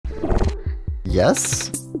Yes?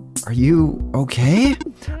 Are you okay?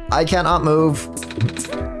 I cannot move.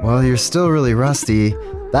 Well, you're still really rusty.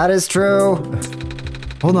 That is true.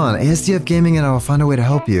 Hold on, ASDF Gaming and I will find a way to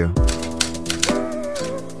help you.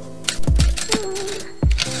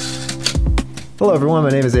 Hello everyone, my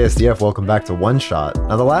name is ASDF, welcome back to OneShot.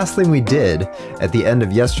 Now the last thing we did at the end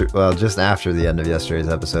of just after the end of yesterday's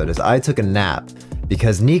episode is I took a nap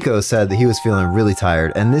because Nico said that he was feeling really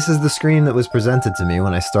tired, and this is the screen that was presented to me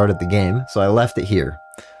when I started the game, so I left it here.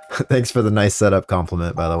 Thanks for the nice setup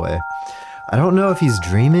compliment, by the way. I don't know if he's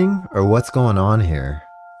dreaming or what's going on here,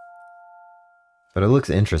 but it looks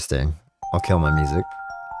interesting. I'll kill my music.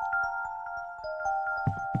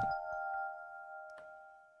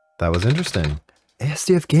 That was interesting.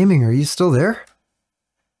 ASDF Gaming, are you still there?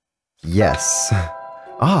 Yes.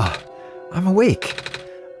 Ah, I'm awake.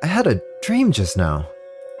 I had a dream just now.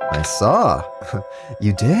 I saw.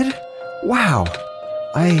 You did? Wow.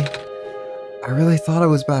 I really thought I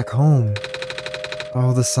was back home.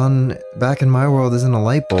 Oh, the sun back in my world isn't a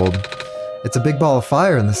light bulb. It's a big ball of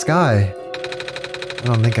fire in the sky. I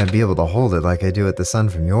don't think I'd be able to hold it like I do at the sun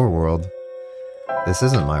from your world. This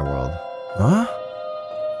isn't my world. Huh?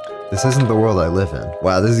 This isn't the world I live in.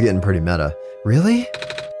 Wow, this is getting pretty meta. Really?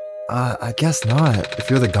 I guess not. If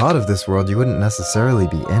you're the god of this world, you wouldn't necessarily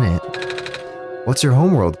be in it. What's your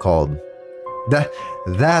homeworld called?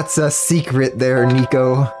 That's a secret there,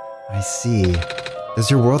 Nico. I see. Does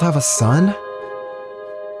your world have a sun?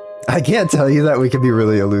 I can't tell you that. We can be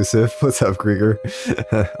really elusive. What's up, Krieger?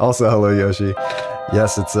 Also, hello, Yoshi.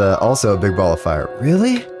 Yes, it's also a big ball of fire.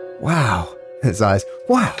 Really? Wow. His eyes.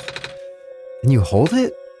 Wow. Can you hold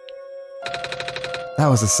it? That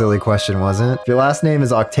was a silly question, wasn't it? If your last name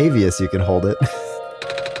is Octavius, you can hold it.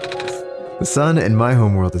 The sun in my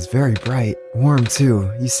homeworld is very bright. Warm,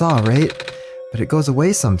 too. You saw, right? But it goes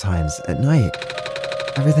away sometimes, at night.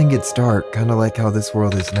 Everything gets dark, kind of like how this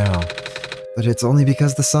world is now. But it's only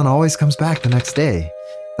because the sun always comes back the next day.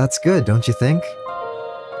 That's good, don't you think?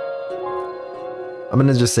 I'm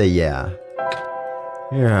gonna just say yeah.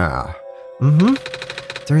 Yeah.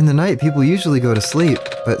 Mm-hmm. During the night, people usually go to sleep,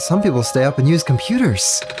 but some people stay up and use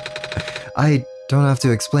computers. I don't have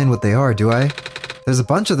to explain what they are, do I? There's a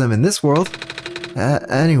bunch of them in this world.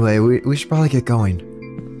 Anyway, we should probably get going.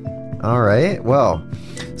 Alright, well,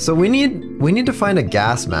 so we need to find a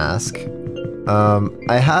gas mask.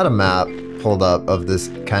 I had a map pulled up of this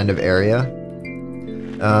kind of area.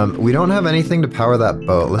 We don't have anything to power that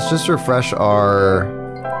boat. Let's just refresh our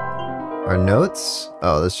notes.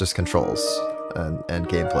 Oh, that's just controls. And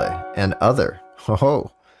gameplay and other. Oh,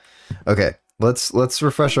 okay. Let's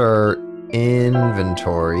refresh our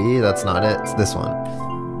inventory. That's not it. It's this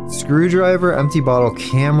one. Screwdriver, empty bottle,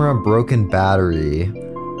 camera, broken battery,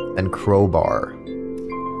 and crowbar.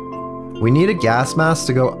 We need a gas mask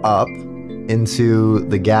to go up into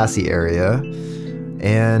the gassy area,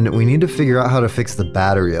 and we need to figure out how to fix the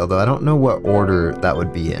battery. Although I don't know what order that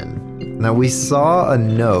would be in. Now we saw a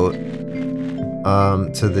note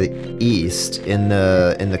to the east in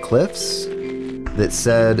the cliffs that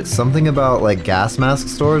said something about like gas mask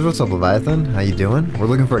stores. What's up, Leviathan? How you doing? We're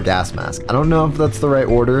looking for a gas mask. I don't know if that's the right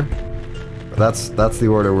order, but that's the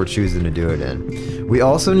order we're choosing to do it in. We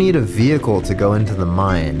also need a vehicle to go into the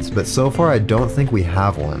mines, but so far I don't think we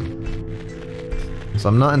have one. So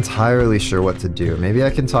I'm not entirely sure what to do. Maybe I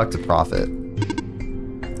can talk to Prophet.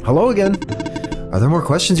 Hello again. Are there more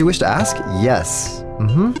questions you wish to ask? Yes.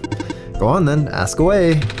 Mm-hmm. Go on then, ask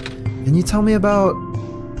away. Can you tell me about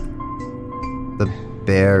the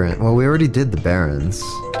Baron? Well, we already did the Barons.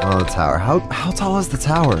 Oh, the tower. How tall is the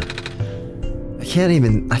tower? I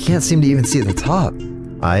can't seem to even see the top.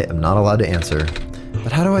 I am not allowed to answer.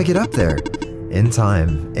 But how do I get up there? In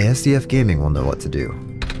time, ASDF Gaming will know what to do.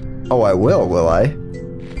 Oh, I will I?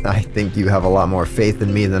 I think you have a lot more faith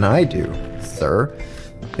in me than I do, sir.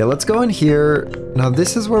 Okay, let's go in here. Now,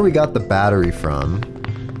 this is where we got the battery from.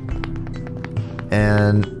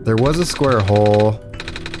 And there was a square hole.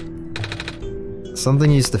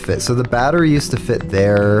 Something used to fit. So the battery used to fit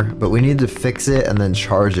there, but we need to fix it and then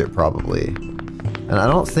charge it probably. And I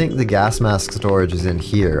don't think the gas mask storage is in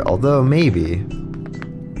here, although maybe.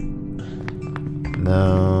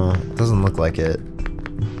 No, it doesn't look like it.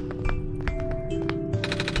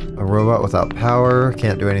 A robot without power,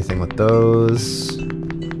 can't do anything with those.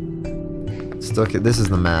 Still, this is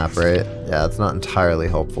the map, right? Yeah, it's not entirely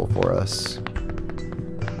helpful for us.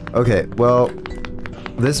 Okay, well,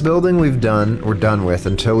 this building we're done with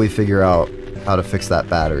until we figure out how to fix that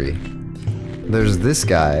battery. There's this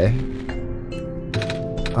guy.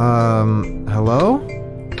 Hello?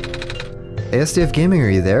 ASDF Gaming, are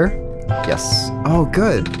you there? Yes. Oh,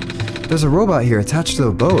 good. There's a robot here attached to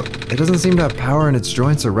a boat. It doesn't seem to have power and its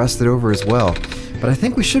joints are rusted over as well. But I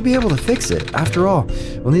think we should be able to fix it. After all,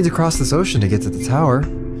 we'll need to cross this ocean to get to the tower.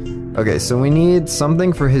 Okay, so we need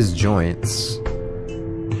something for his joints.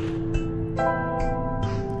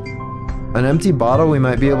 An empty bottle we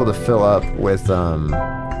might be able to fill up with, I'm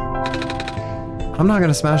not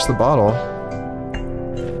gonna smash the bottle.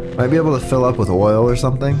 Might be able to fill up with oil or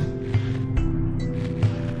something.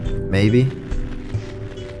 Maybe.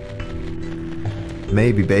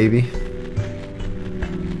 Maybe, baby.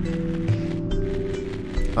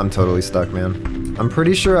 I'm totally stuck, man. I'm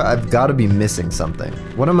pretty sure I've got to be missing something.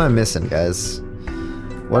 What am I missing, guys?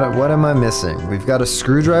 What am I missing? We've got a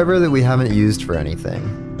screwdriver that we haven't used for anything.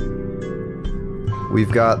 We've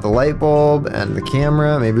got the light bulb and the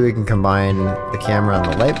camera. Maybe we can combine the camera and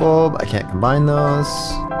the light bulb. I can't combine those.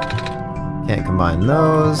 Can't combine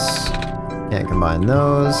those. Can't combine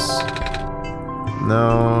those.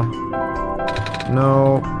 No.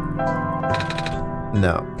 No.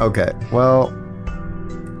 No. Okay. Well,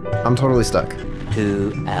 I'm totally stuck.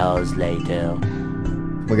 2 hours later.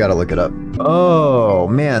 We gotta look it up. Oh,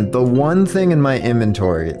 man. The one thing in my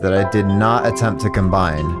inventory that I did not attempt to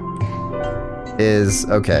combine is...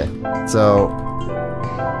 Okay. So,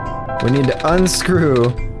 we need to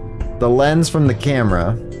unscrew the lens from the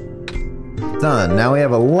camera. Done. Now we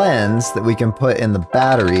have a lens that we can put in the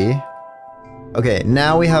battery. Okay,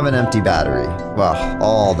 now we have an empty battery. Wow,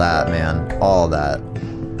 all that, man. All that.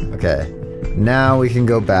 Okay. Now we can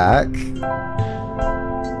go back to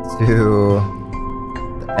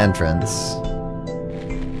the entrance.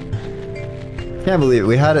 Can't believe it.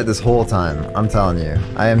 We had it this whole time. I'm telling you.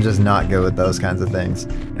 I am just not good with those kinds of things.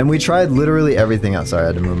 And we tried literally everything else. Sorry, I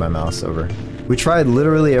had to move my mouse over. We tried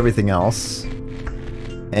literally everything else.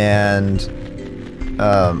 And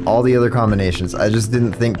all the other combinations. I just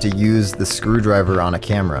didn't think to use the screwdriver on a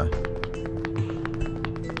camera.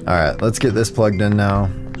 Alright, let's get this plugged in now.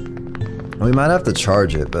 We might have to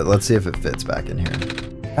charge it, but let's see if it fits back in here.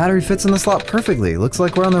 Battery fits in the slot perfectly. Looks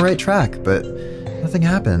like we're on the right track, but nothing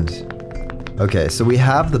happened. Okay, so we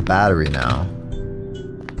have the battery now.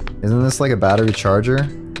 Isn't this like a battery charger?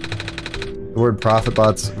 The word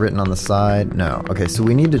ProfitBot's written on the side. No. Okay, so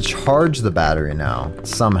we need to charge the battery now,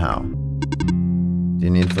 somehow. Do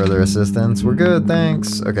you need further assistance? We're good,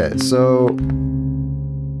 thanks. Okay, so...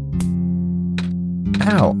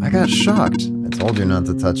 Ow, I got shocked. I told you not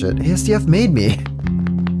to touch it. ASDF made me.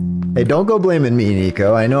 Hey, don't go blaming me,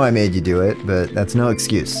 Nico. I know I made you do it, but that's no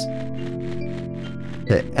excuse.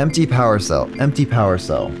 Okay, empty power cell. Empty power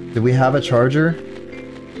cell. Do we have a charger?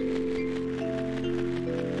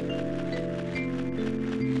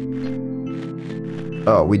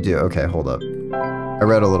 Oh, we do. Okay, hold up. I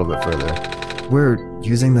read a little bit further. We're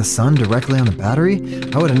using the sun directly on the battery?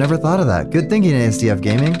 I would have never thought of that. Good thinking, asdf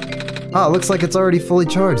Gaming. Ah, looks like it's already fully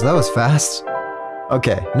charged. That was fast.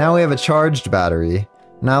 Okay, now we have a charged battery.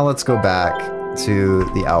 Now let's go back to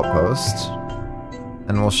the outpost.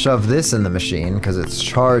 And we'll shove this in the machine, because it's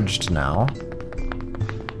charged now.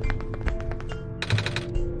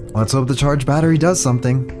 Let's hope the charged battery does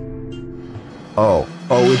something. Oh,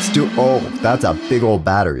 oh, that's a big old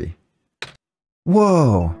battery.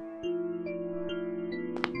 Whoa.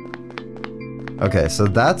 Okay, so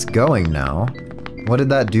that's going now. What did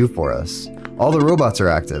that do for us? All the robots are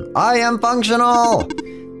active. I am functional!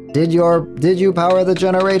 Did you power the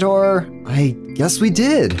generator? I guess we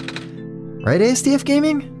did. Right, asdf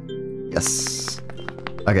Gaming? Yes.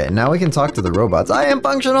 Okay, now we can talk to the robots. I am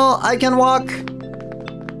functional! I can walk!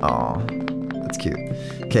 Aw, that's cute.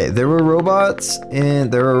 Okay, there were robots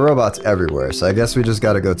everywhere, so I guess we just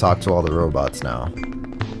gotta go talk to all the robots now.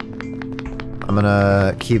 I'm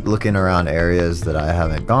gonna keep looking around areas that I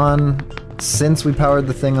haven't gone since we powered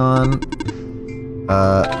the thing on.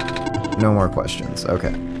 No more questions.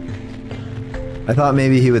 Okay. I thought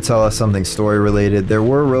maybe he would tell us something story related. There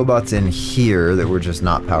were robots in here that were just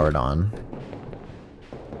not powered on.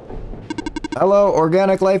 Hello,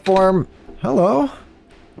 organic life form. Hello.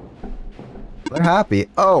 They're happy.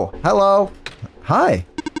 Oh, hello. Hi.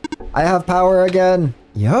 I have power again.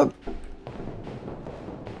 Yup.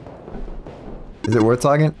 Is it worth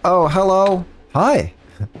talking? Oh, hello. Hi.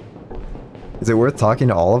 Is it worth talking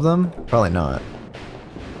to all of them? Probably not.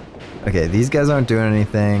 Okay, these guys aren't doing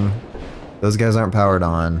anything. Those guys aren't powered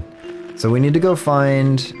on. So we need to go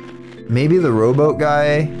find... Maybe the rowboat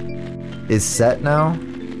guy is set now?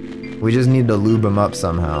 We just need to lube him up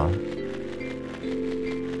somehow.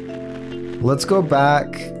 Let's go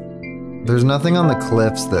back. There's nothing on the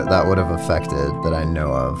cliffs that would have affected that I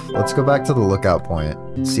know of. Let's go back to the lookout point.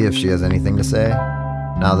 See if she has anything to say.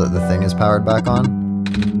 Now that the thing is powered back on.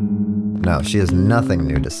 No, she has nothing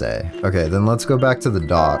new to say. Okay, then let's go back to the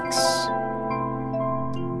docks.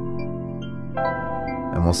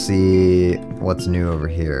 And we'll see what's new over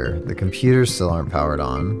here. The computers still aren't powered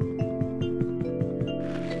on.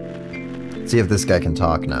 See if this guy can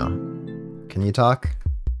talk now. Can you talk?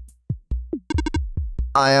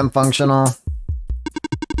 I am functional.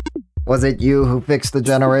 Was it you who fixed the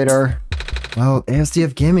generator? Well,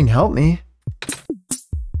 ASDF Gaming helped me.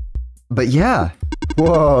 But yeah.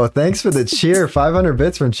 Whoa, thanks for the cheer. 500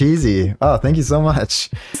 bits from Cheesy. Oh, thank you so much.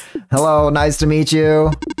 Hello, nice to meet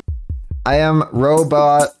you. I am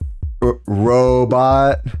Robot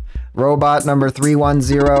number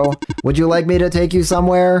 310. Would you like me to take you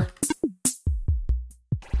somewhere?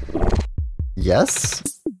 Yes?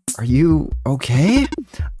 Are you okay?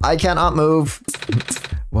 I cannot move.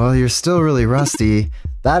 Well, you're still really rusty.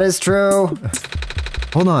 That is true.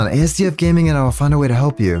 Hold on, ASDF Gaming and I will find a way to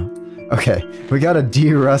help you. Okay, we gotta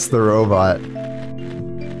de-rust the robot.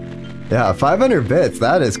 Yeah, 500 bits,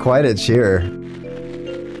 that is quite a cheer.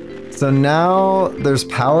 So now there's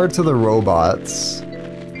power to the robots,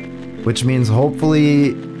 which means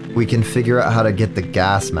hopefully we can figure out how to get the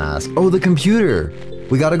gas mask. Oh, the computer!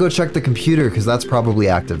 We gotta go check the computer because that's probably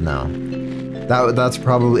active now. That's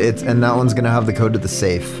probably it, and that one's gonna have the code to the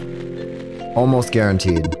safe. Almost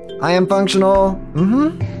guaranteed. I am functional!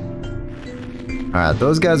 Alright,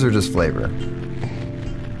 those guys are just flavor.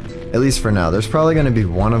 At least for now. There's probably gonna be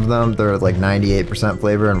one of them, they're like 98%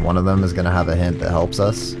 flavor, and one of them is gonna have a hint that helps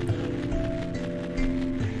us.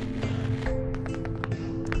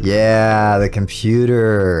 Yeah, the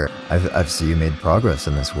computer! I've seen you made progress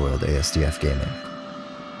in this world, ASDF Gaming.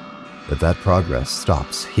 But that progress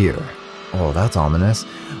stops here. Oh, that's ominous.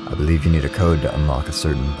 I believe you need a code to unlock a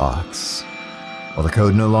certain box. Well, the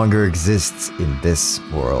code no longer exists in this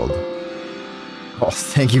world. Oh,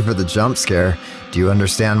 thank you for the jump scare. Do you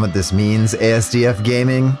understand what this means, ASDF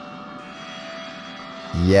Gaming?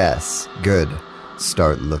 Yes, good.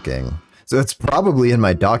 Start looking. So it's probably in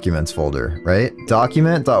my documents folder, right?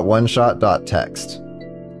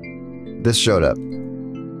 Document.oneshot.txt. This showed up.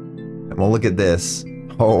 And we'll look at this.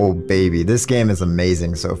 Oh, baby, this game is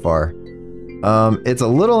amazing so far. It's a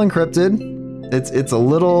little encrypted. It's a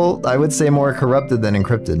little, I would say, more corrupted than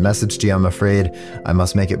encrypted. Message to you, I'm afraid. I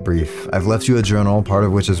must make it brief. I've left you a journal, part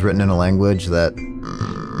of which is written in a language that...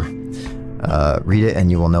 read it and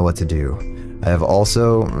you will know what to do. I have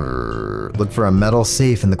also... looked for a metal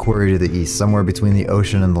safe in the quarry to the east, somewhere between the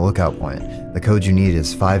ocean and the lookout point. The code you need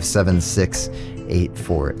is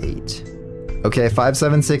 576848. Okay,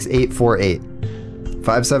 576848.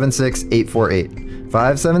 576848.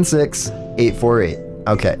 576848.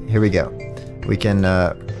 Okay, here we go. We can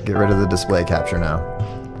get rid of the display capture now.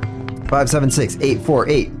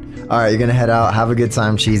 576848. Alright, you're gonna head out. Have a good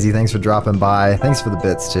time, Cheesy. Thanks for dropping by. Thanks for the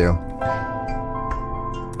bits, too.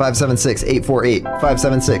 576848.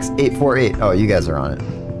 576848. Oh, you guys are on it.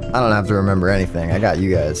 I don't have to remember anything. I got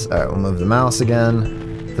you guys. Alright, we'll move the mouse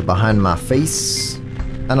again to behind my face.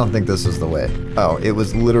 I don't think this was the way. Oh, it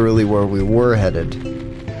was literally where we were headed.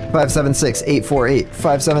 576848.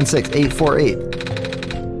 576848.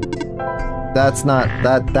 That's not,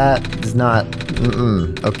 that is not,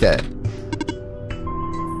 okay.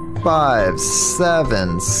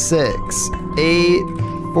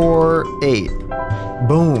 576848.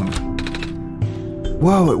 Boom.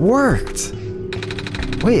 Whoa, it worked!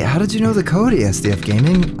 Wait, how did you know the code, ASDF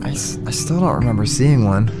Gaming? I still don't remember seeing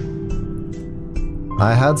one.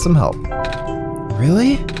 I had some help.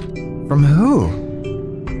 Really? From who?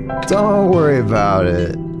 Don't worry about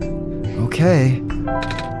it. Okay.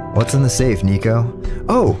 What's in the safe, Nico?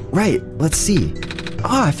 Oh, right, let's see.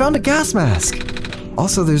 Ah, I found a gas mask!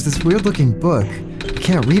 Also, there's this weird looking book. I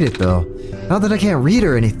can't read it though. Not that I can't read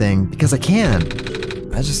or anything, because I can.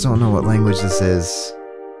 I just don't know what language this is.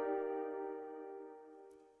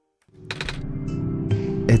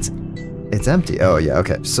 It's empty. Oh yeah,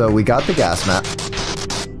 okay. So we got the gas map.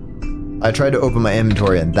 I tried to open my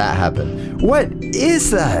inventory and that happened. What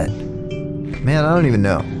is that? Man, I don't even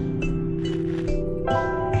know.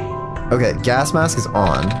 Okay, gas mask is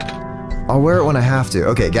on. I'll wear it when I have to.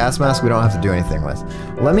 Okay, gas mask we don't have to do anything with.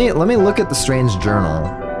 Let me look at the strange journal.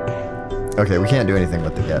 Okay, we can't do anything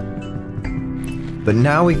with it yet. But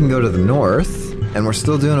now we can go to the north, and we're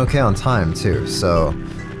still doing okay on time too. So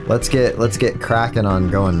let's get cracking on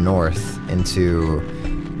going north into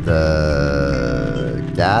the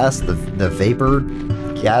gas, the vapor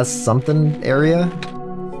gas something area.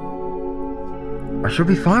 I should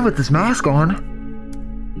be fine with this mask on.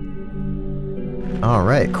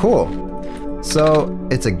 Alright, cool. So,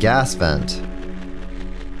 it's a gas vent.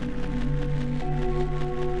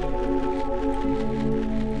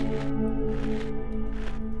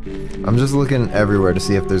 I'm just looking everywhere to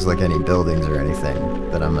see if there's like any buildings or anything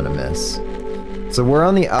that I'm gonna miss. So we're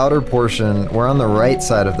on the outer portion, we're on the right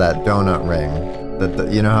side of that donut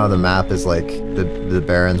ring. You know how the map is like, the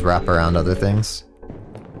barrens wrap around other things?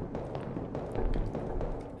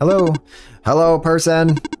 Hello? Hello,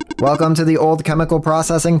 person! Welcome to the old chemical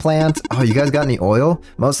processing plant. Oh, you guys got any oil?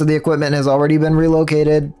 Most of the equipment has already been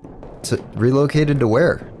relocated. Relocated to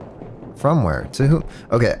where? From where? To whom?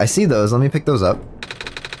 Okay, I see those. Let me pick those up.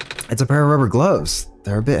 It's a pair of rubber gloves.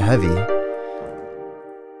 They're a bit heavy.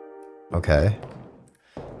 Okay.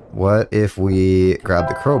 What if we grab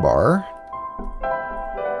the crowbar?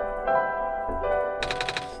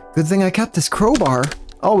 Good thing I kept this crowbar.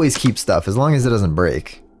 Always keep stuff as long as it doesn't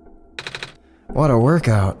break. What a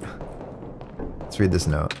workout. Let's read this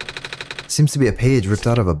note. Seems to be a page ripped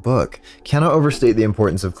out of a book. Cannot overstate the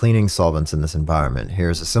importance of cleaning solvents in this environment.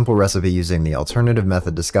 Here's a simple recipe using the alternative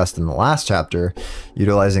method discussed in the last chapter,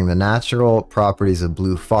 utilizing the natural properties of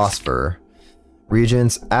blue phosphor.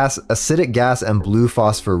 Reagents, acidic gas and blue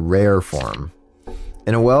phosphor rare form.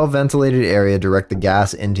 In a well-ventilated area, direct the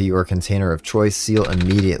gas into your container of choice. Seal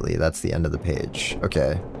immediately. That's the end of the page.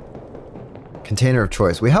 Okay. Container of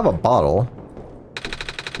choice. We have a bottle.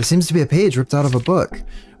 There seems to be a page ripped out of a book.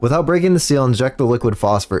 Without breaking the seal, inject the liquid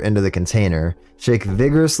phosphor into the container. Shake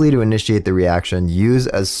vigorously to initiate the reaction. Use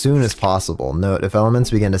as soon as possible. Note, if elements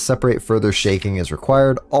begin to separate, further shaking is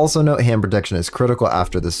required. Also note, hand protection is critical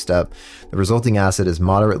after this step. The resulting acid is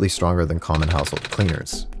moderately stronger than common household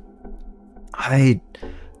cleaners. I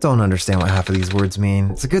don't understand what half of these words mean.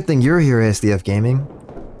 It's a good thing you're here, ASDF Gaming.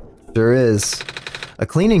 Sure is. A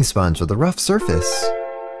cleaning sponge with a rough surface.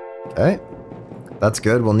 Okay. That's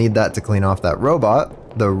good. We'll need that to clean off that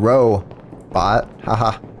robot. The robot. Ha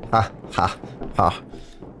ha ha ha ha.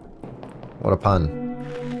 What a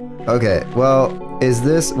pun. Okay, well, is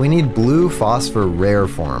this... We need blue phosphor rare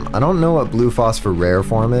form. I don't know what blue phosphor rare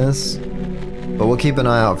form is, but we'll keep an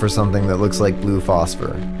eye out for something that looks like blue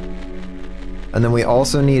phosphor. And then we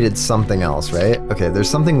also needed something else, right? Okay, there's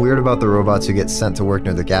something weird about the robots who get sent to work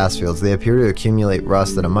near the gas fields. They appear to accumulate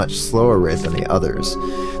rust at a much slower rate than the others.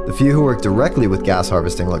 The few who work directly with gas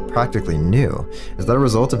harvesting look practically new. Is that a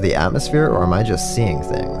result of the atmosphere, or am I just seeing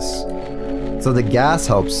things? So the gas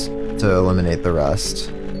helps to eliminate the rust.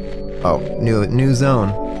 Oh, new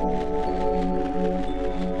zone.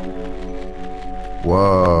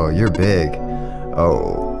 Whoa, you're big.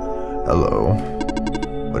 Oh, hello.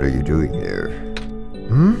 What are you doing here?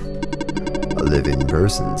 A living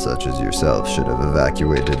person such as yourself should have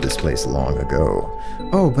evacuated this place long ago.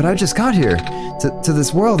 Oh, but I just got here. To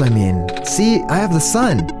this world, I mean. See, I have the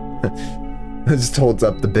sun. It just holds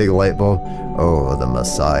up the big light bulb. Oh, the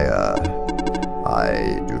Messiah.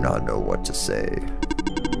 I do not know what to say.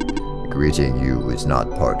 Greeting you is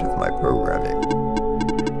not part of my programming.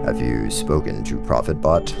 Have you spoken to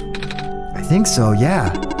ProfitBot? I think so,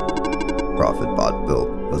 yeah.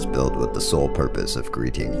 ProfitBot was built with the sole purpose of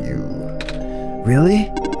greeting you. Really?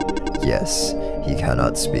 Yes, he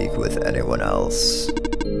cannot speak with anyone else.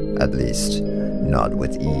 At least, not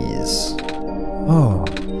with ease. Oh,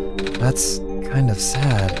 that's kind of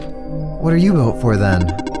sad. What are you built for then?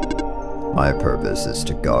 My purpose is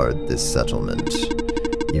to guard this settlement.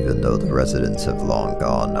 Even though the residents have long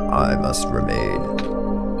gone, I must remain.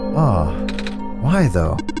 Ah, why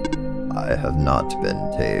though? I have not been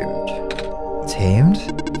tamed. Tamed?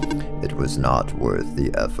 It was not worth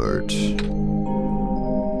the effort.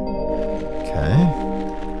 Okay.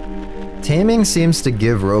 Taming seems to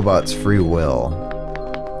give robots free will.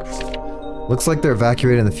 Looks like they're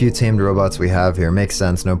evacuating the few tamed robots we have here. Makes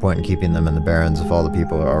sense, no point in keeping them in the Barrens if all the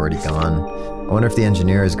people are already gone. I wonder if the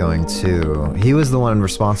engineer is going too. He was the one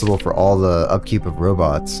responsible for all the upkeep of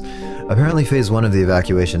robots. Apparently phase 1 of the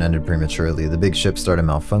evacuation ended prematurely. The big ship started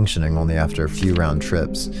malfunctioning only after a few round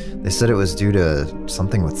trips. They said it was due to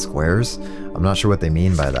something with squares? I'm not sure what they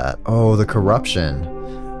mean by that. Oh, the corruption.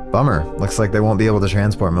 Bummer. Looks like they won't be able to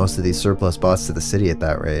transport most of these surplus bots to the city at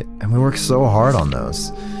that rate. And we worked so hard on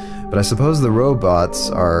those. But I suppose the robots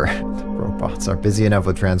are busy enough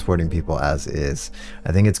with transporting people as is.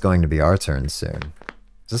 I think it's going to be our turn soon.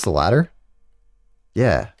 Is this a ladder?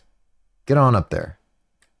 Yeah. Get on up there.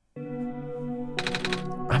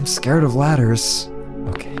 I'm scared of ladders.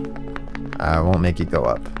 Okay. I won't make you go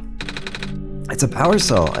up. It's a power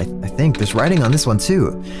cell, I think. There's writing on this one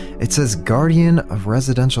too. It says Guardian of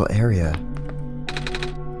Residential Area.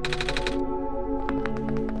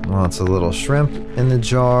 Well, it's a little shrimp in the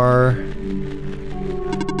jar.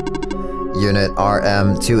 Unit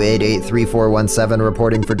RM-288-3417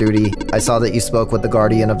 reporting for duty. I saw that you spoke with the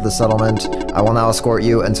Guardian of the settlement. I will now escort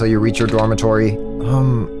you until you reach your dormitory.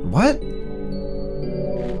 What?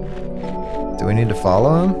 we need to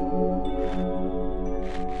follow him?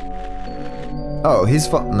 Oh,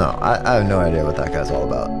 no, I have no idea what that guy's all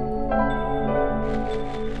about.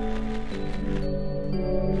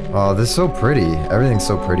 Oh, this is so pretty. Everything's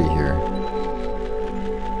so pretty here.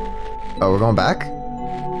 Oh, we're going back?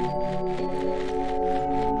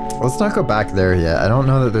 Let's not go back there yet. I don't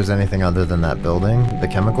know that there's anything other than that building, the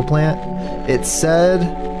chemical plant. It said...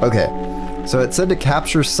 Okay, so it said to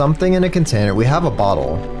capture something in a container. We have a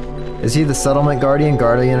bottle. Is he the settlement guardian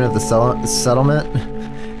of the settlement?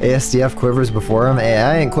 ASDF quivers before him? Hey,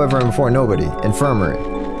 I ain't quivering before nobody. Infirmary.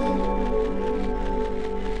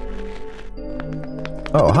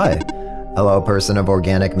 Oh, hi. Hello, person of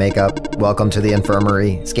organic makeup. Welcome to the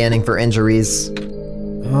infirmary. Scanning for injuries.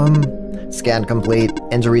 Scan complete.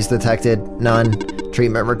 Injuries detected. None.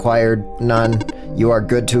 Treatment required. None. You are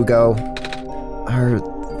good to go.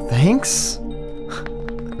 Thanks?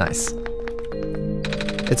 Nice.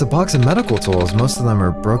 It's a box of medical tools. Most of them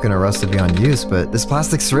are broken or rusted beyond use, but this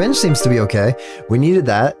plastic syringe seems to be okay. We needed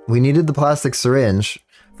that. We needed the plastic syringe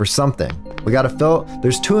for something. We gotta fill...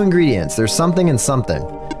 There's 2 ingredients. There's something and something.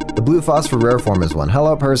 The blue phosphor rare form is one.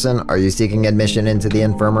 Hello, person. Are you seeking admission into the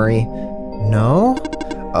infirmary? No?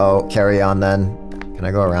 Oh, carry on then. Can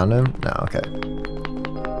I go around him? No, okay.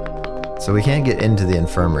 So we can't get into the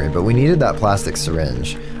infirmary, but we needed that plastic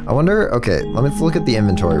syringe. I wonder... Okay, let's look at the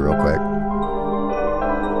inventory real quick.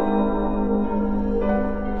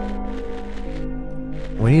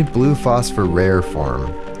 We need blue phosphor rare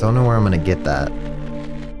form. Don't know where I'm gonna get that.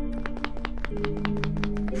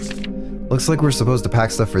 Looks like we're supposed to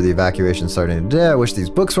pack stuff for the evacuation starting today. I wish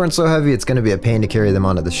these books weren't so heavy. It's gonna be a pain to carry them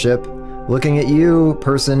onto the ship. Looking at you,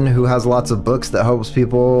 person who has lots of books that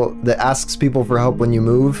asks people for help when you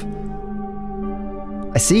move.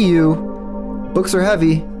 I see you. Books are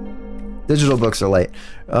heavy. Digital books are light.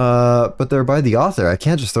 But they're by the author. I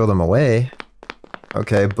can't just throw them away.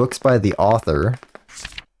 Okay, books by the author.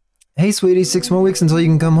 Hey, sweetie, 6 more weeks until you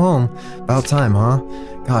can come home. About time, huh?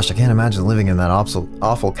 Gosh, I can't imagine living in that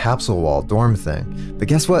awful capsule wall dorm thing. But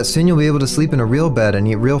guess what? Soon you'll be able to sleep in a real bed and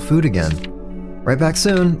eat real food again. Right back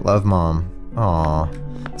soon. Love, Mom. Aw.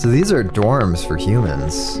 So these are dorms for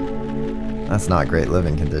humans. That's not great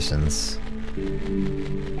living conditions.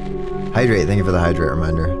 Hydrate. Thank you for the hydrate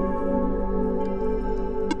reminder.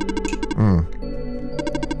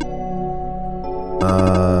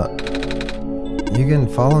 You can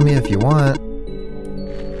follow me if you want.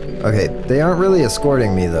 Okay, they aren't really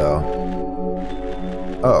escorting me though.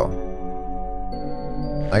 Oh.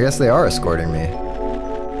 I guess they are escorting me.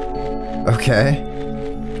 Okay.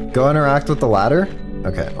 Go interact with the ladder?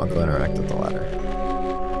 Okay, I'll go interact with the ladder.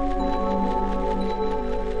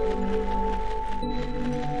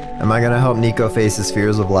 Am I gonna help Nico face his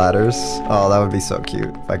fears of ladders? Oh, that would be so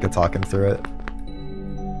cute if I could talk him through it.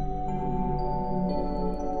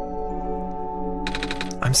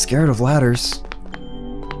 I'm scared of ladders.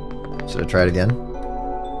 Should I try it again?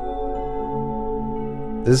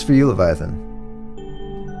 This is for you, Leviathan.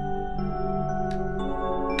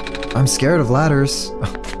 I'm scared of ladders.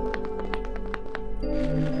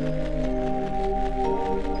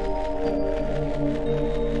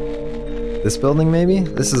 This building, maybe?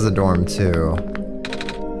 This is a dorm, too.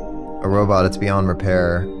 A robot, it's beyond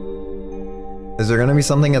repair. Is there gonna be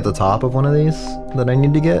something at the top of one of these that I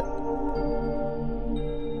need to get?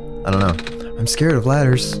 I don't know. I'm scared of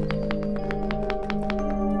ladders.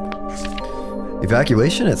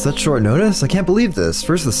 Evacuation at such short notice? I can't believe this.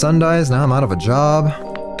 First the sun dies, now I'm out of a job.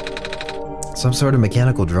 Some sort of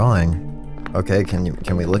mechanical drawing. Okay, can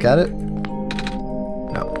we look at it?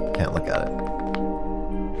 No, can't look at it.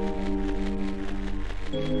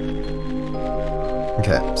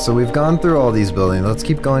 Okay, so we've gone through all these buildings. Let's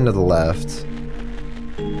keep going to the left.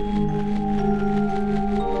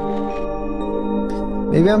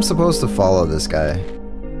 Maybe I'm supposed to follow this guy.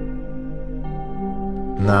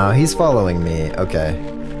 No, he's following me. Okay.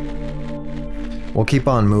 We'll keep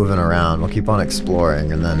on moving around. We'll keep on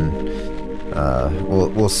exploring, and then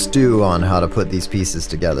we'll stew on how to put these pieces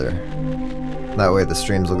together. That way the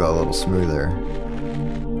streams will go a little smoother.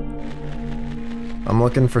 I'm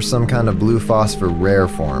looking for some kind of blue phosphor rare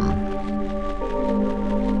form.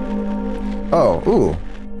 Oh, ooh.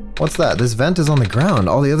 What's that? This vent is on the ground.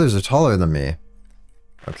 All the others are taller than me.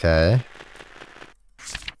 Okay.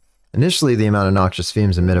 Initially, the amount of noxious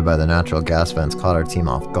fumes emitted by the natural gas vents caught our team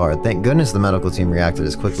off guard. Thank goodness the medical team reacted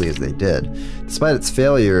as quickly as they did. Despite its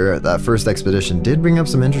failure, that first expedition did bring up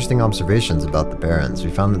some interesting observations about the Barrens.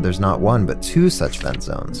 We found that there's not one, but 2 such vent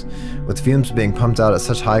zones, with fumes being pumped out at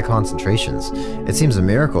such high concentrations. It seems a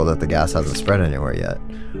miracle that the gas hasn't spread anywhere yet.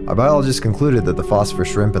 Our biologist concluded that the phosphor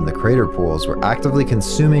shrimp in the crater pools were actively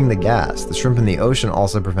consuming the gas. The shrimp in the ocean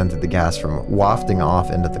also prevented the gas from wafting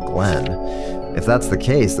off into the glen. If that's the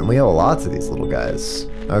case, then we owe a lot to these little guys.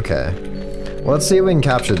 Okay. Well, let's see if we can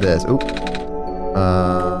capture this. Oop.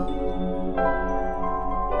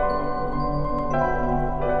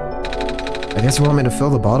 I guess you want me to fill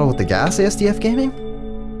the bottle with the gas, ASDF Gaming?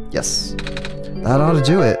 Yes. That ought to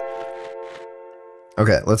do it.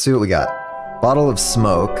 Okay, let's see what we got. Bottle of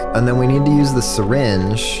smoke, and then we need to use the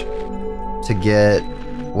syringe to get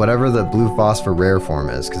whatever the blue phosphor rare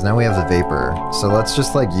form is, because now we have the vapor. So let's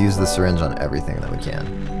just like use the syringe on everything that we can.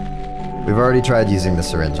 We've already tried using the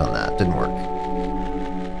syringe on that, didn't work.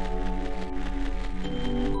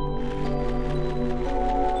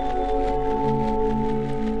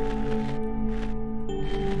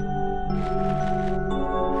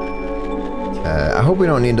 Okay, I hope we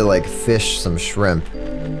don't need to like fish some shrimp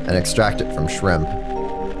and extract it from shrimp.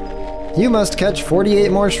 You must catch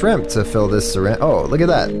 48 more shrimp to fill this syringe. Oh, look at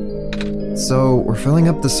that. So, we're filling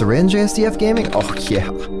up the syringe, ASDF Gaming? Oh, yeah.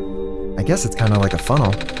 I guess it's kind of like a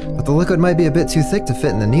funnel, but the liquid might be a bit too thick to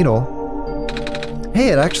fit in the needle. Hey,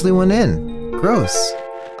 it actually went in. Gross.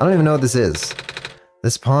 I don't even know what this is.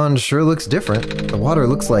 This pond sure looks different. The water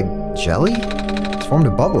looks like jelly? It's formed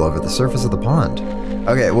a bubble over the surface of the pond.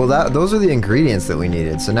 Okay, well those are the ingredients that we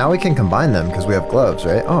needed, so now we can combine them because we have gloves,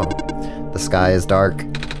 right? Oh, the sky is dark.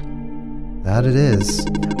 That it is.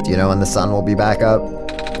 Do you know when the sun will be back up?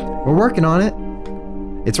 We're working on it.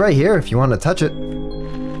 It's right here if you want to touch it.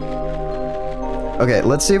 Okay,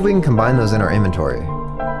 let's see if we can combine those in our inventory.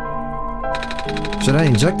 Should I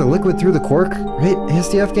inject the liquid through the cork? Right,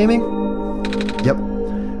 ASDF Gaming? Yep.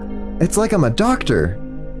 It's like I'm a doctor.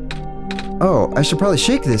 Oh, I should probably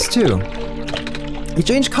shake this too. It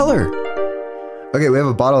changed color! Okay, we have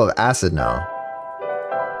a bottle of acid now.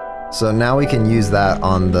 So now we can use that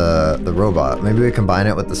on the robot. Maybe we combine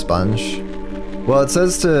it with the sponge. Well, it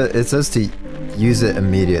says to use it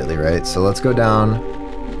immediately, right? So let's go down.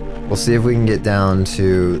 We'll see if we can get down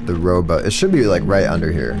to the robot. It should be like right under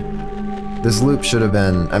here. This loop should have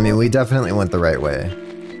been, I mean, we definitely went the right way.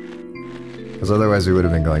 Because otherwise we would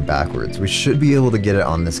have been going backwards. We should be able to get it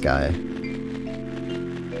on this guy.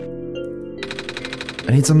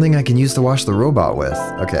 I need something I can use to wash the robot with.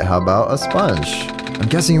 Okay, how about a sponge? I'm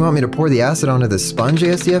guessing you want me to pour the acid onto this sponge,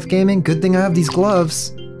 ASDF Gaming? Good thing I have these gloves.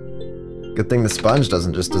 Good thing the sponge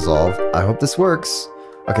doesn't just dissolve. I hope this works.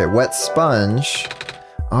 Okay, wet sponge.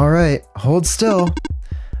 Alright, hold still.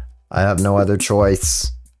 I have no other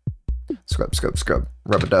choice. Scrub, scrub, scrub.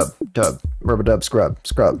 Rub-a-dub, dub. Rub-a-dub, scrub,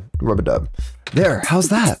 scrub. Rub-a-dub. There, how's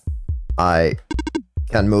that? I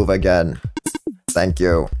can move again. Thank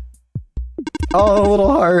you. Oh, little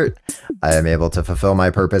heart. I am able to fulfill my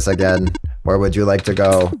purpose again. Where would you like to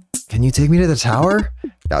go? Can you take me to the tower?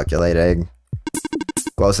 Calculating.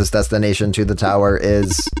 Closest destination to the tower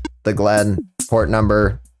is the Glen. Port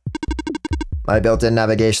number. My built-in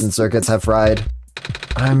navigation circuits have fried.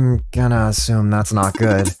 I'm gonna assume that's not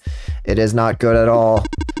good. It is not good at all.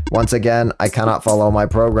 Once again, I cannot follow my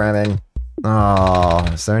programming. Oh,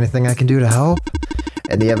 is there anything I can do to help?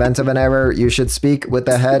 In the event of an error, you should speak with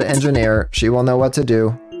the head engineer. She will know what to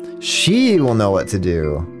do. She will know what to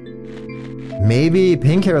do. Maybe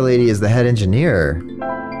Pink Hair Lady is the head engineer.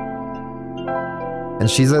 And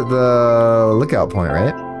she's at the lookout point,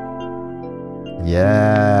 right?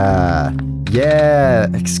 Yeah. Yeah.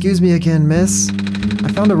 Excuse me again, miss.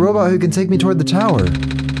 I found a robot who can take me toward the tower.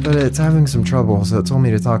 But it's having some trouble, so it told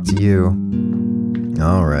me to talk to you.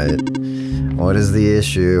 Alright. What is the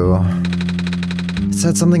issue? It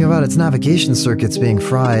said something about its navigation circuits being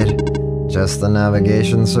fried. Just the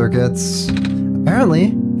navigation circuits?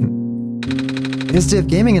 Apparently. ASDF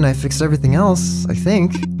Gaming and I fixed everything else, I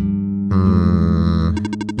think.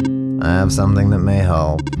 I have something that may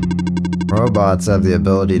help. Robots have the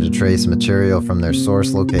ability to trace material from their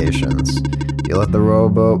source locations. If you let the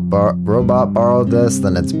robot borrow this,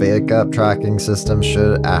 then its backup tracking system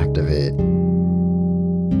should activate.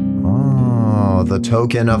 Oh, the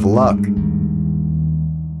token of luck.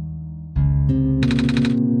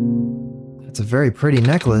 It's a very pretty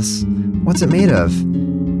necklace. What's it made of?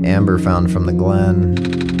 Amber found from the Glen.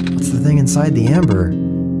 What's the thing inside the amber?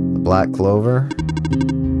 The black clover?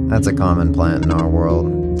 That's a common plant in our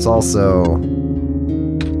world. It's also...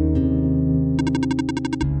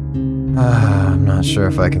 I'm not sure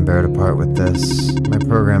if I can bear to part with this. My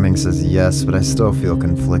programming says yes, but I still feel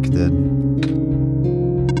conflicted.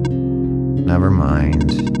 Never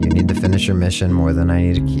mind. You need to finish your mission more than I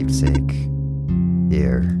need a keepsake.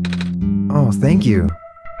 Here. Oh, thank you.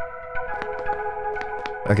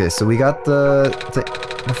 Okay, so we got the...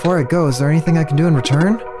 Before I go, is there anything I can do in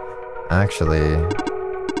return? Actually,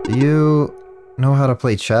 do you know how to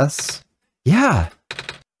play chess? Yeah!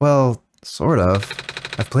 Well, sort of.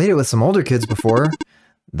 I've played it with some older kids before.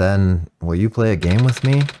 Then, will you play a game with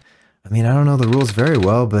me? I mean, I don't know the rules very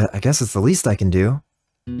well, but I guess it's the least I can do.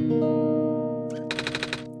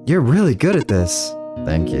 You're really good at this.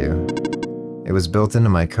 Thank you. It was built into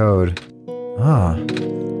my code. Ah,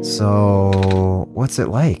 so what's it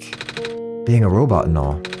like? Being a robot and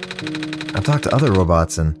all. I've talked to other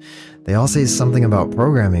robots and they all say something about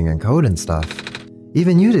programming and code and stuff.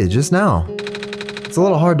 Even you did just now. It's a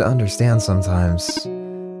little hard to understand sometimes.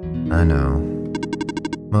 I know.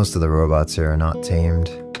 Most of the robots here are not tamed.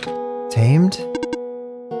 Tamed?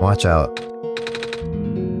 Watch out.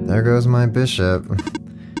 There goes my bishop.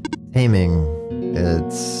 Taming.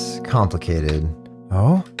 It's complicated.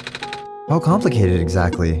 Oh? How complicated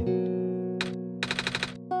exactly?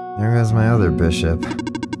 There goes my other bishop.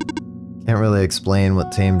 Can't really explain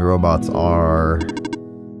what tamed robots are,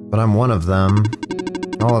 but I'm one of them.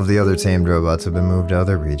 All of the other tamed robots have been moved to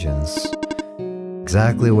other regions.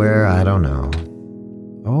 Exactly where, I don't know.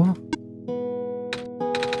 Oh?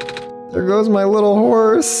 There goes my little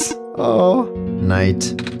horse! Oh.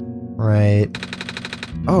 Night. Right.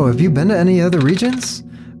 Oh, have you been to any other regions?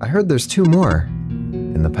 I heard there's 2 more.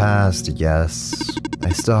 In the past, yes.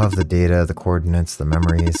 I still have the data, the coordinates, the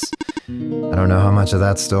memories. I don't know how much of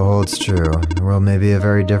that still holds true. The world may be a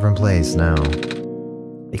very different place now.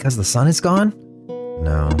 Because the sun is gone?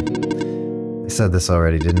 No. I said this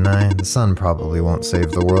already, didn't I? The sun probably won't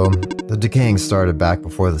save the world. The decaying started back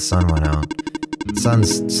before the sun went out. The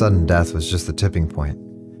sun's sudden death was just the tipping point,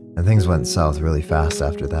 and things went south really fast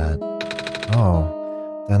after that.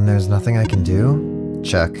 Oh, then there's nothing I can do?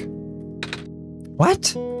 Check.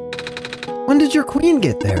 What? When did your queen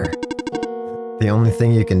get there? The only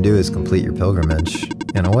thing you can do is complete your pilgrimage.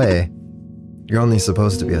 In a way, you're only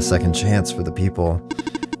supposed to be a second chance for the people.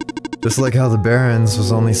 Just like how the Barons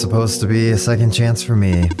was only supposed to be a second chance for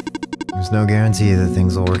me. There's no guarantee that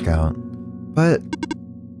things will work out. But,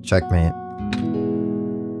 checkmate.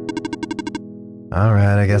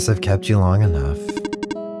 Alright, I guess I've kept you long enough.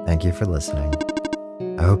 Thank you for listening.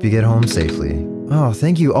 I hope you get home safely. Oh,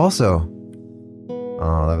 thank you also.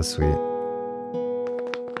 Oh, that was sweet.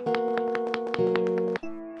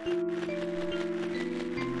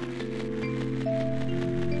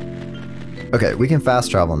 Okay, we can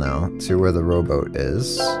fast travel now to where the rowboat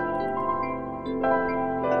is.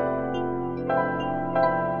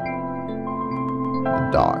 The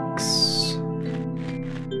docks.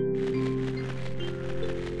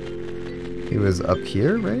 He was up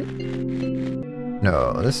here, right?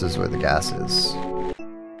 No, this is where the gas is.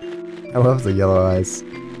 I love the yellow eyes.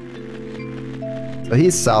 So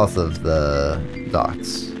he's south of the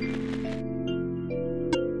docks.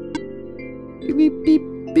 Beep, beep, beep.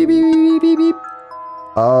 Beep, beep, beep, beep, beep.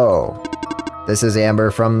 Oh, this is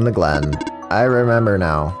Amber from the Glen. I remember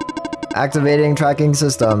now. Activating tracking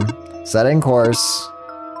system. Setting course.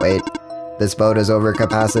 Wait, this boat is over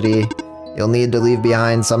capacity. You'll need to leave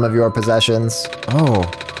behind some of your possessions. Oh,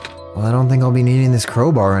 well, I don't think I'll be needing this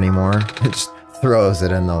crowbar anymore. It just throws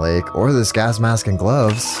it in the lake. Or this gas mask and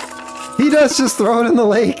gloves. He does just throw it in the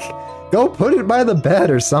lake. Go put it by the bed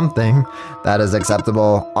or something. That is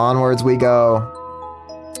acceptable. Onwards we go.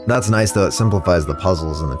 That's nice though, it simplifies the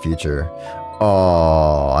puzzles in the future.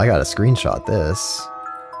 Oh, I gotta screenshot this.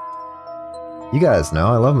 You guys know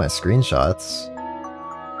I love my screenshots.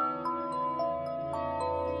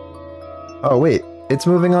 Oh wait, it's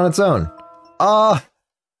moving on its own. Ah!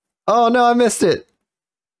 Oh no, I missed it!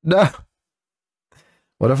 No!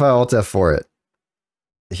 What if I Alt F4 it?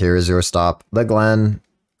 Here is your stop, the Glen.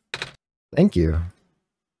 Thank you.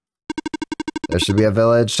 There should be a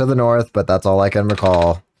village to the north, but that's all I can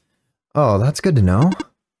recall. Oh, that's good to know.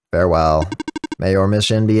 Farewell. May your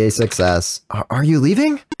mission be a success. Are you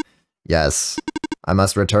leaving? Yes. I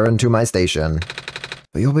must return to my station.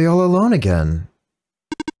 But you'll be all alone again.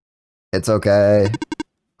 It's okay.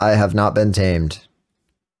 I have not been tamed.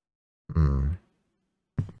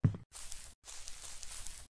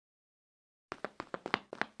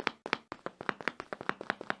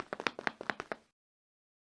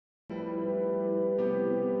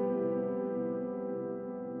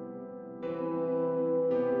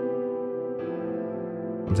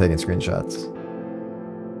 I'm taking screenshots.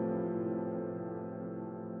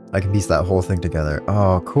 I can piece that whole thing together.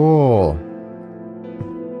 Oh, cool.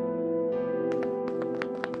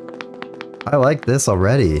 I like this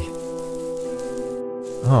already.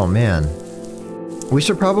 Oh, man. We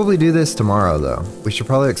should probably do this tomorrow, though. We should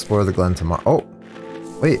probably explore the Glen tomorrow. Oh,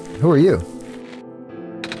 wait, who are you?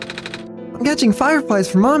 I'm catching fireflies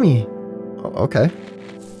for Mommy. Oh, okay.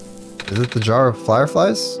 Is it the jar of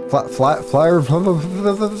fireflies? Flyer...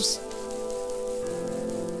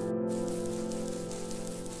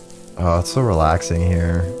 Oh, it's so relaxing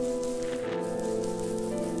here.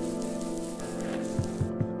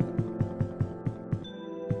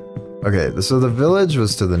 Okay, so the village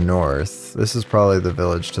was to the north. This is probably the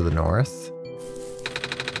village to the north.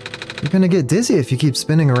 You're gonna get dizzy if you keep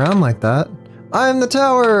spinning around like that. I'm the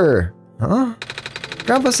tower! Huh?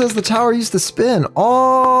 Grandpa says the tower used to spin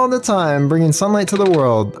all the time, bringing sunlight to the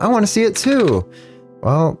world. I want to see it too.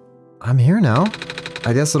 Well, I'm here now.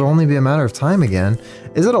 I guess it'll only be a matter of time again.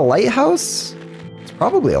 Is it a lighthouse? It's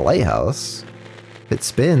probably a lighthouse. It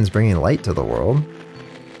spins, bringing light to the world.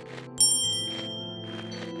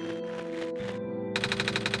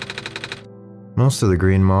 Most of the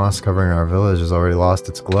green moss covering our village has already lost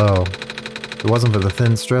its glow. If it wasn't for the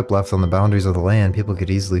thin strip left on the boundaries of the land, people could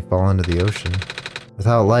easily fall into the ocean.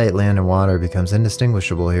 Without light, land and water becomes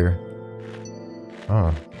indistinguishable here.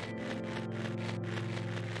 Oh.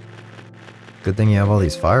 Good thing you have all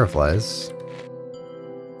these fireflies.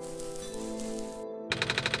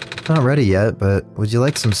 Not ready yet, but would you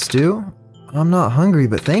like some stew? I'm not hungry,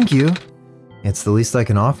 but thank you. It's the least I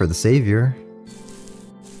can offer the savior.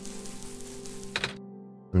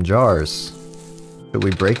 Some jars. Should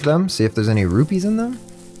we break them? See if there's any rupees in them?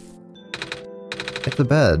 Hit the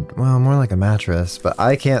bed. Well, more like a mattress, but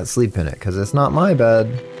I can't sleep in it because it's not my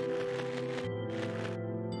bed.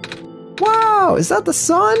 Wow, is that the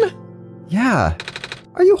sun? Yeah.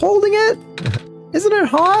 Are you holding it? Isn't it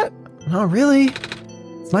hot? Not really.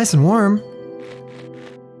 It's nice and warm.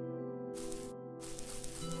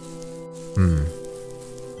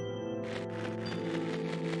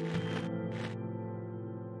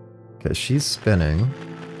 Okay, she's spinning.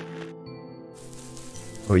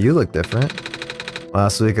 Oh, you look different.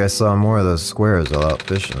 Last week I saw more of those squares while out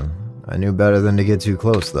fishing. I knew better than to get too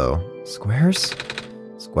close, though. Squares?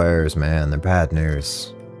 Squares, man, they're bad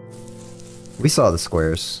news. We saw the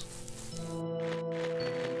squares.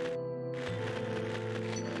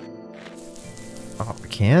 Oh, we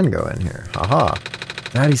can go in here. Haha.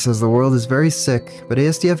 Daddy says the world is very sick, but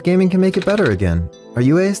ASDF Gaming can make it better again. Are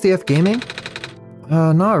you ASDF Gaming?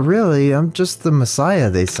 Not really. I'm just the messiah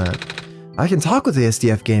they sent. I can talk with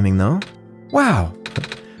ASDF Gaming, though. Wow.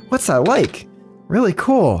 What's that like? Really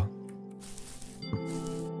cool.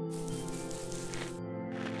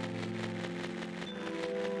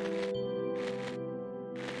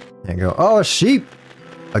 There you go. Oh, a sheep!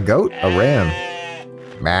 A goat? A ram.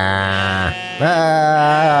 Bah,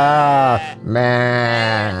 bah,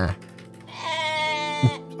 bah.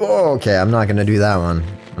 Oh, okay, I'm not gonna do that one.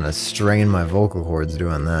 I'm gonna strain my vocal cords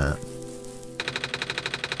doing that.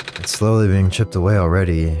 It's slowly being chipped away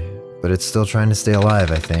already, but it's still trying to stay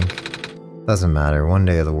alive, I think. Doesn't matter, one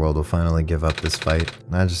day the world will finally give up this fight.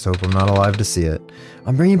 I just hope I'm not alive to see it.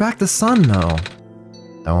 I'm bringing back the sun, though.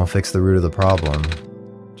 That won't fix the root of the problem.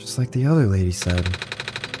 Just like the other lady said.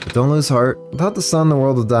 But don't lose heart. Without the sun, the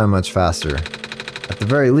world will die much faster. At the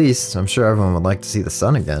very least, I'm sure everyone would like to see the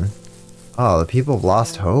sun again. Oh, the people have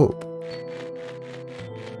lost hope.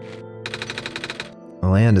 The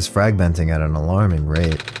land is fragmenting at an alarming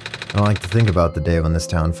rate. I don't like to think about the day when this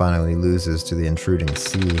town finally loses to the intruding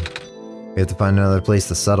sea. We have to find another place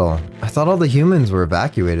to settle. I thought all the humans were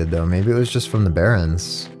evacuated though. Maybe it was just from the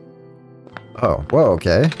barrens. Oh, whoa,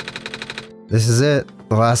 okay. This is it.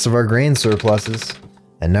 The last of our grain surpluses.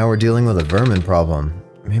 And now we're dealing with a vermin problem.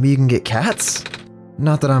 Maybe you can get cats?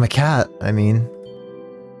 Not that I'm a cat, I mean.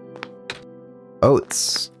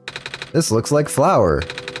 Oats. This looks like flour.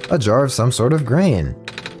 A jar of some sort of grain.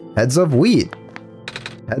 Heads of wheat.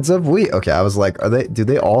 Heads of wheat. Okay, I was like, do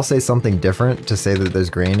they all say something different to say that there's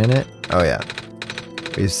grain in it? Oh yeah.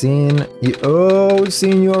 We've seen you. Oh, we've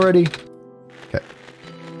seen you already. Okay.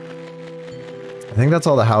 I think that's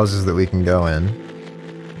all the houses that we can go in.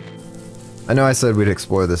 I know I said we'd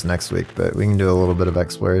explore this next week, but we can do a little bit of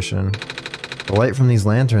exploration. The light from these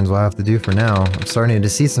lanterns will have to do for now. I'm starting to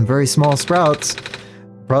see some very small sprouts.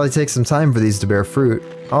 Probably take some time for these to bear fruit.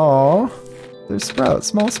 Aww, there's sprouts,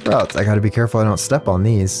 small sprouts. I gotta be careful I don't step on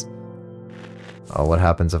these. Oh, what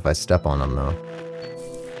happens if I step on them though?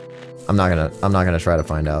 I'm not gonna try to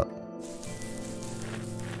find out.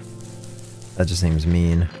 That just seems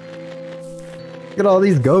mean. Look at all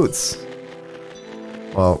these goats.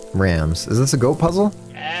 Well, rams. Is this a goat puzzle?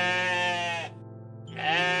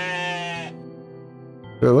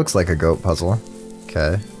 It looks like a goat puzzle.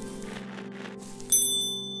 Okay.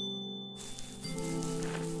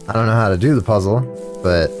 I don't know how to do the puzzle,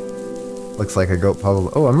 but looks like a goat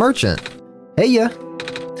puzzle. Oh, a merchant. Hey ya.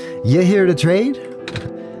 You here to trade?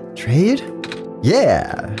 Trade?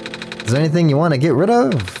 Yeah. Is there anything you want to get rid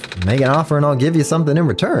of? Make an offer and I'll give you something in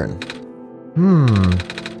return.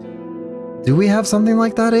 Do we have something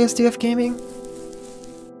like that, ASDF Gaming?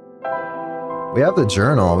 We have the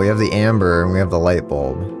journal, we have the amber, and we have the light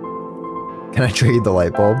bulb. Can I trade the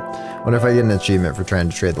light bulb? Wonder if I get an achievement for trying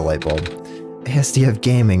to trade the light bulb. ASDF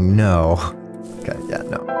Gaming, no. Okay, yeah,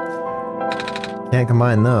 no. Can't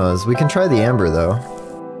combine those. We can try the amber, though.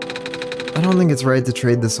 I don't think it's right to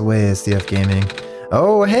trade this away, ASDF Gaming.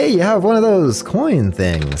 Oh, hey, you have one of those coin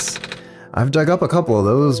things. I've dug up a couple of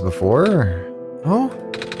those before. Oh?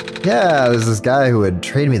 Yeah, there's this guy who would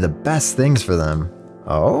trade me the best things for them.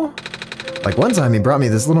 Oh? Like one time he brought me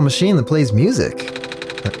this little machine that plays music.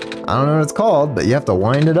 I don't know what it's called, but you have to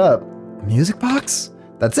wind it up. A music box?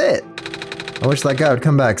 That's it. I wish that guy would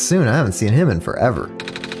come back soon. I haven't seen him in forever.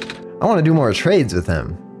 I want to do more trades with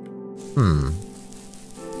him.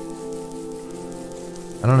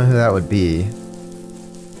 I don't know who that would be.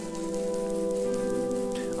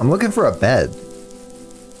 I'm looking for a bed.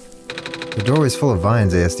 The doorway's full of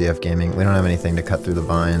vines, ASDF Gaming. We don't have anything to cut through the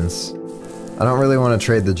vines. I don't really want to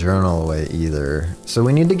trade the journal away either. So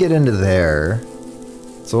we need to get into there.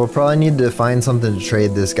 So we'll probably need to find something to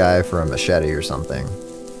trade this guy for a machete or something.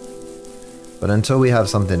 But until we have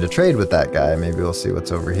something to trade with that guy, maybe we'll see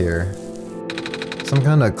what's over here. Some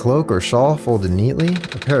kind of cloak or shawl folded neatly.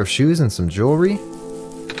 A pair of shoes and some jewelry.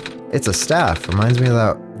 It's a staff. Reminds me of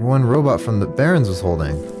that one robot from the Barons was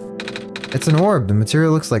holding. It's an orb. The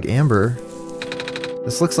material looks like amber.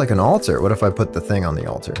 This looks like an altar. What if I put the thing on the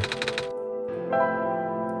altar?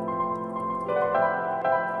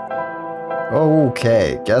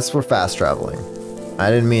 Okay, guess we're fast traveling. I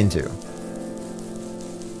didn't mean to.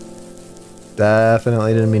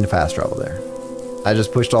 Definitely didn't mean to fast travel there. I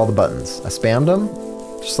just pushed all the buttons. I spammed them,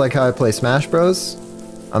 just like how I play Smash Bros.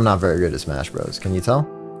 I'm not very good at Smash Bros, can you tell?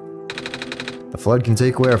 The flood can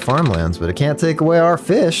take away our farmlands, but it can't take away our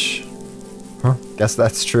fish. Huh, guess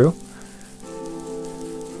that's true.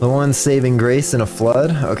 The one saving grace in a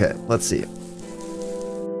flood? Okay, let's see.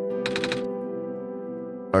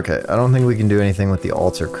 Okay, I don't think we can do anything with the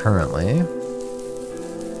altar currently.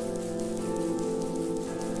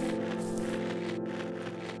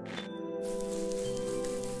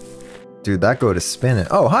 Dude, that go to spin it.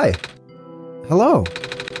 Oh, hi! Hello!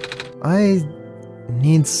 I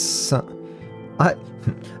need some...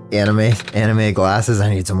 Anime glasses, I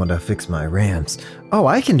need someone to fix my RAMs. Oh,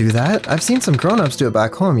 I can do that. I've seen some grown-ups do it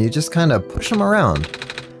back home. You just kind of push them around.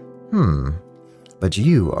 But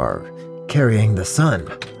you are carrying the sun.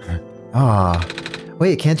 Ah,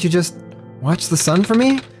 wait, can't you just watch the sun for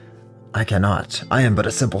me? I cannot. I am but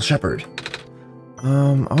a simple shepherd.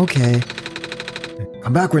 Okay.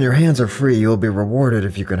 Come back when your hands are free. You'll be rewarded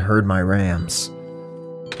if you can herd my rams.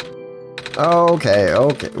 Okay.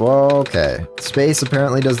 Well, okay. Space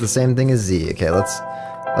apparently does the same thing as Z. Okay, let's,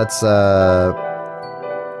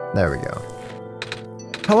 there we go.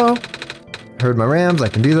 Hello? Herd my rams, I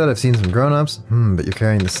can do that. I've seen some grown-ups. But you're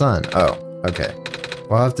carrying the sun. Oh, okay.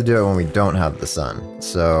 We'll have to do it when we don't have the sun.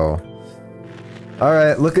 So,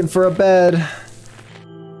 alright, looking for a bed.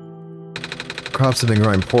 Crops have been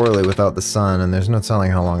growing poorly without the sun, and there's no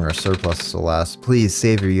telling how long our surplus will last. Please,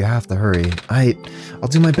 Savior, you have to hurry. I'll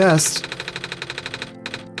do my best.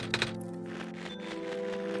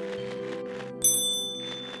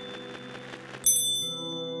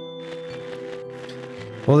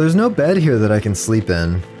 Well, there's no bed here that I can sleep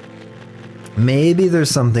in. Maybe there's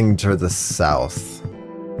something to the south.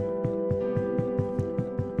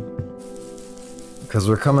 Because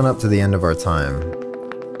we're coming up to the end of our time.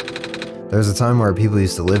 There was a time where people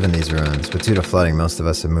used to live in these ruins, but due to flooding, most of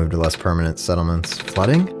us have moved to less permanent settlements.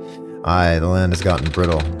 Flooding? Aye, the land has gotten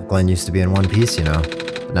brittle. The glen used to be in one piece, you know.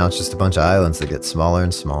 But now it's just a bunch of islands that get smaller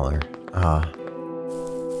and smaller. Ah.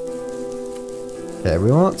 Okay,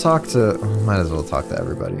 we won't talk to... Might as well talk to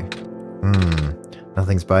everybody.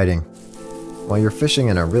 Nothing's biting. Well, you're fishing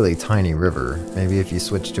in a really tiny river. Maybe if you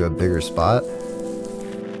switch to a bigger spot,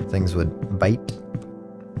 things would bite.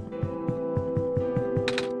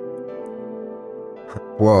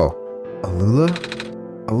 Whoa. Alula?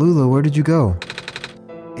 Alula, where did you go?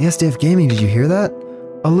 ASDF Gaming, did you hear that?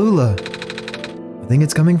 Alula. I think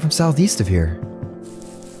it's coming from southeast of here.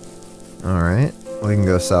 Alright, we can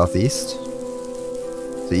go southeast.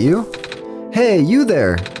 Is it you? Hey, you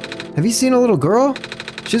there! Have you seen a little girl?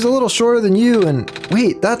 She's a little shorter than you and...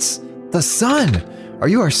 Wait, that's the sun! Are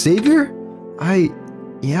you our savior?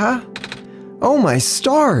 Yeah? Oh my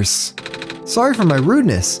stars! Sorry for my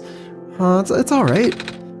rudeness. It's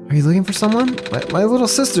alright. Are you looking for someone? My little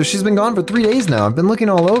sister, she's been gone for 3 days now. I've been looking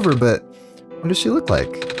all over, but... What does she look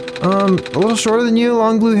like? A little shorter than you,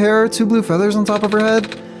 long blue hair, 2 blue feathers on top of her head?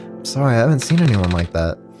 I'm sorry, I haven't seen anyone like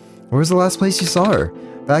that. Where was the last place you saw her?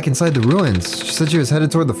 Back inside the ruins. She said she was headed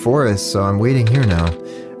toward the forest, so I'm waiting here now.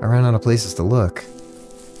 I ran out of places to look.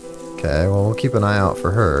 Okay, well, we'll keep an eye out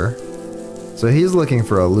for her. So he's looking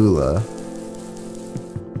for Alula.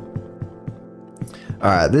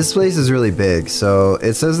 Alright, this place is really big, so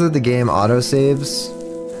it says that the game autosaves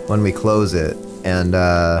when we close it, and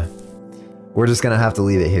we're just gonna have to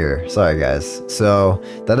leave it here. Sorry guys. So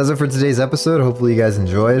that does it for today's episode. Hopefully you guys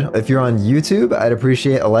enjoyed. If you're on YouTube, I'd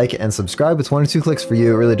appreciate a like and subscribe. It's 1 or 2 clicks for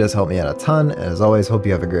you. It really does help me out a ton. And as always, hope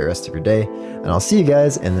you have a great rest of your day. And I'll see you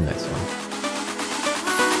guys in the next one.